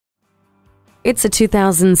It's a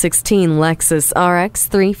 2016 Lexus RX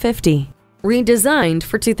 350. Redesigned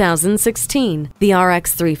for 2016, the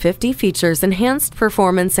RX 350 features enhanced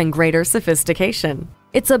performance and greater sophistication.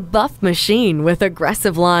 It's a buff machine with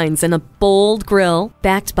aggressive lines and a bold grille,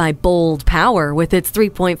 backed by bold power with its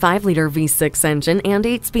 3.5-liter V6 engine and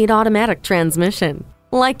 8-speed automatic transmission.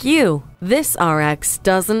 Like you, this RX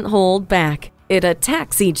doesn't hold back. It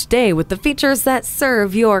attacks each day with the features that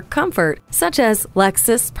serve your comfort, such as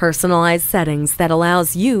Lexus personalized settings that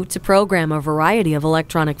allows you to program a variety of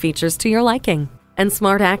electronic features to your liking, and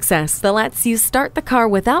smart access that lets you start the car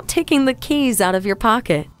without taking the keys out of your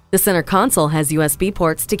pocket. The center console has USB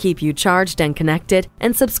ports to keep you charged and connected,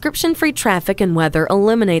 and subscription-free traffic and weather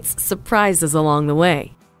eliminates surprises along the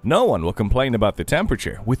way. No one will complain about the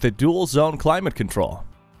temperature with the dual-zone climate control.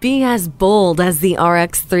 Be as bold as the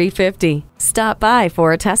RX 350. Stop by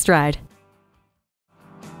for a test ride.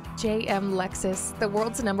 JM Lexus, the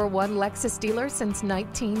world's #1 Lexus dealer since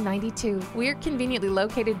 1992. We're conveniently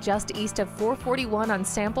located just east of 441 on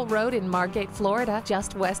Sample Road in Margate, Florida,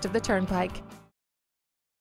 just west of the Turnpike.